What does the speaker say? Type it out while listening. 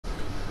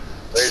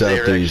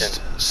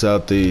southeast.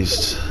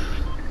 Southeast.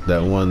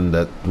 That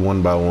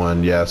one by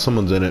one. Yeah,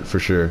 someone's in it for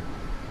sure.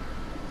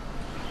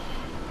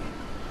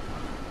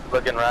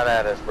 Looking right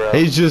at us, bro.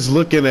 He's just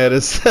looking at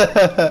us.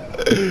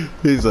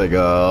 He's like,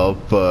 oh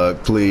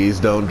fuck, please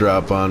don't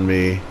drop on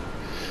me.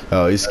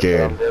 Oh, he's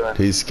scared.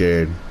 He's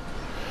scared.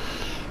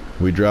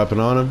 We dropping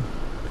on him?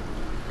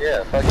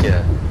 Yeah, fuck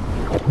yeah.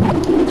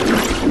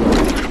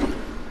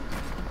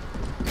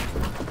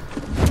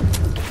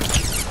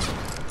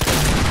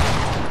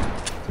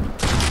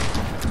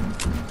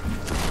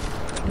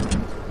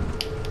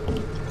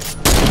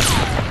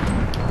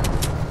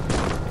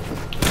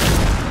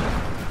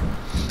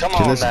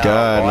 Can this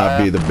guy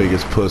not be the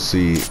biggest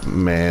pussy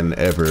man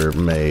ever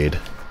made?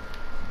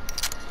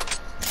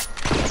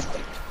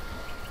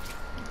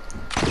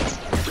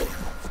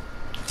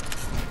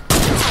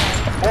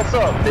 What's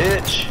up,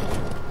 bitch?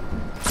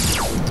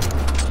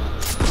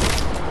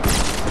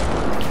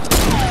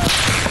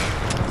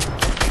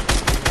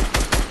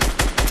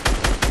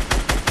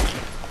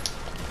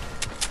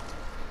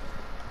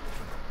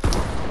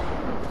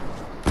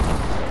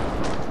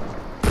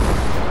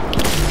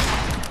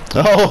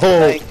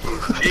 Oh!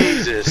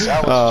 Jesus, I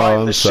was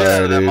fighting the shit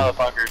out of that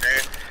motherfucker,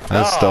 dude.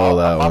 I stole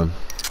that one.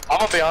 I'm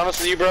gonna be honest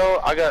with you, bro.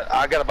 I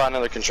gotta buy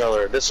another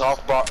controller. This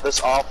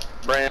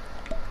off-brand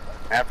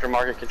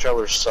aftermarket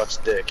controller sucks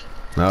dick.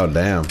 Oh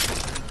damn.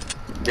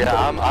 Yeah,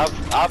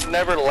 I've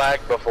never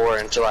lagged before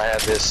until I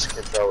had this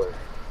controller.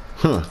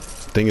 Huh?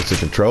 Think it's a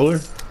controller?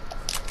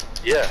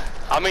 Yeah.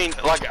 I mean,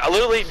 like, I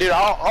literally, dude.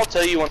 I'll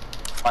tell you when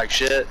like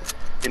shit.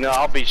 You know,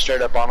 I'll be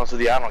straight up honest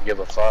with you. I don't give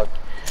a fuck.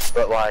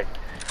 But like,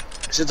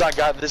 since I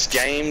got this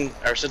game,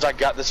 or since I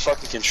got this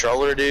fucking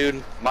controller,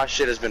 dude, my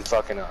shit has been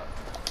fucking up.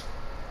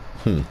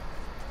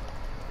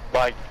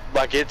 Like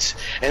it's,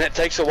 and it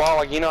takes a while.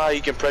 Like, you know how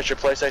you can press your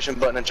PlayStation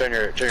button and turn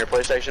your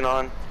PlayStation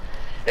on?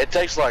 It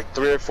takes like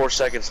 3 or 4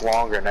 seconds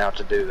longer now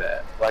to do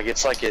that. Like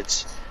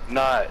it's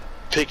not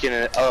picking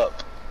it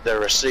up the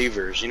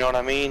receivers. You know what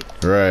I mean?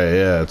 Right.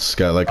 Yeah. It's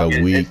got like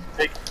a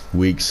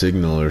weak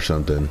signal or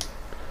something.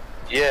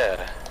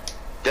 Yeah.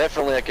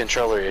 Definitely a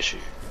controller issue.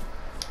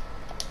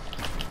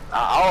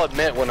 I'll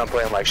admit when I'm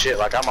playing like shit.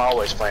 Like, I'm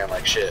always playing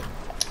like shit.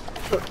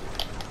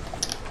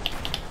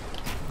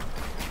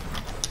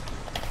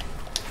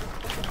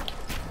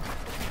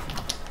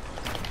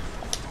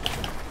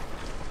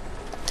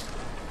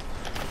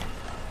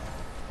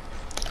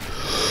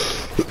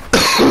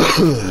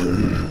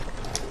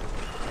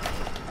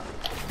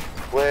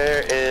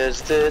 Where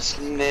is this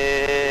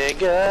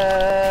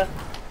nigga?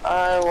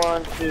 I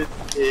want to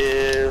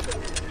kill.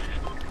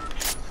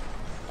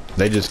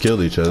 They just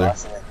killed each other.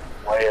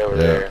 Way over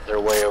there. They're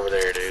way over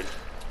there, dude.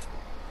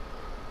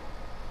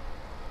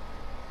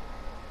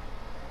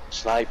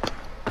 Snipe.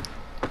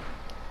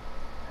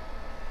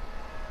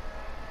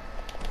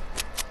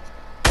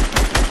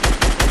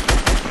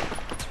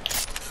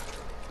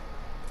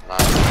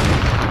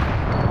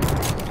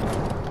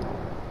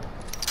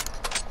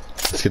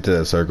 Let's get to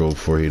that circle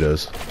before he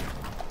does.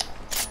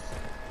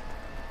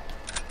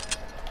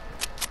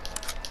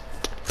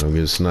 Don't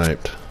get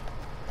sniped.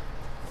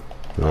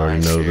 We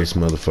already know this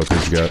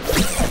motherfucker's got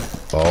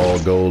all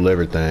gold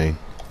everything.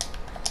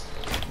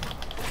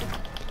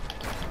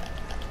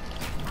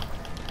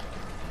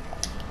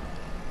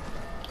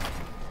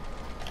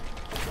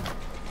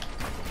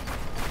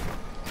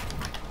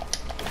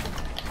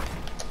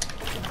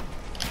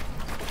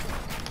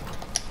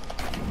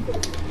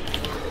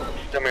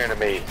 Come here to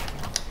me.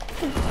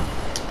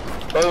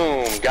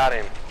 Boom, got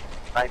him.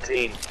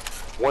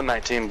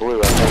 119 blue,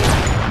 I think.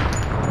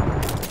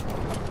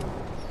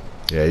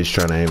 Yeah, he's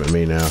trying to aim at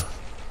me now.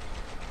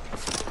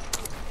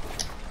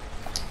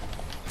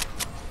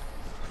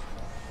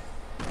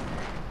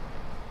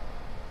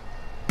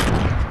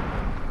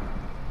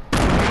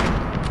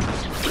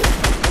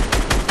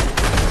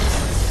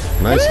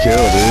 Nice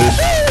kill,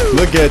 dude.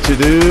 Look at you,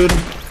 dude.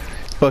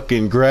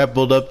 Fucking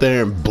grappled up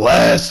there and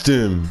blast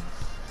him.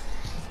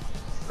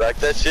 Like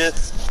that shit?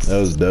 That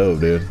was dope,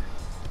 dude.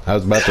 I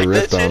was about to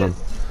rift on him.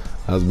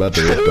 I was about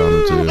to rift on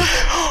him too.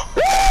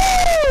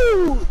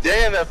 Woo!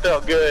 Damn, that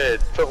felt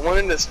good. Put one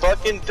in this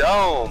fucking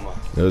dome.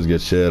 That was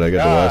good shit. I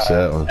got to watch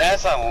that one.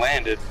 As I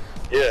landed.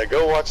 Yeah,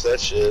 go watch that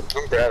shit.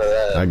 I'm proud of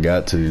that. I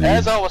got to, dude.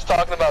 As I was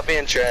talking about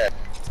being trapped.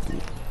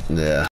 Yeah.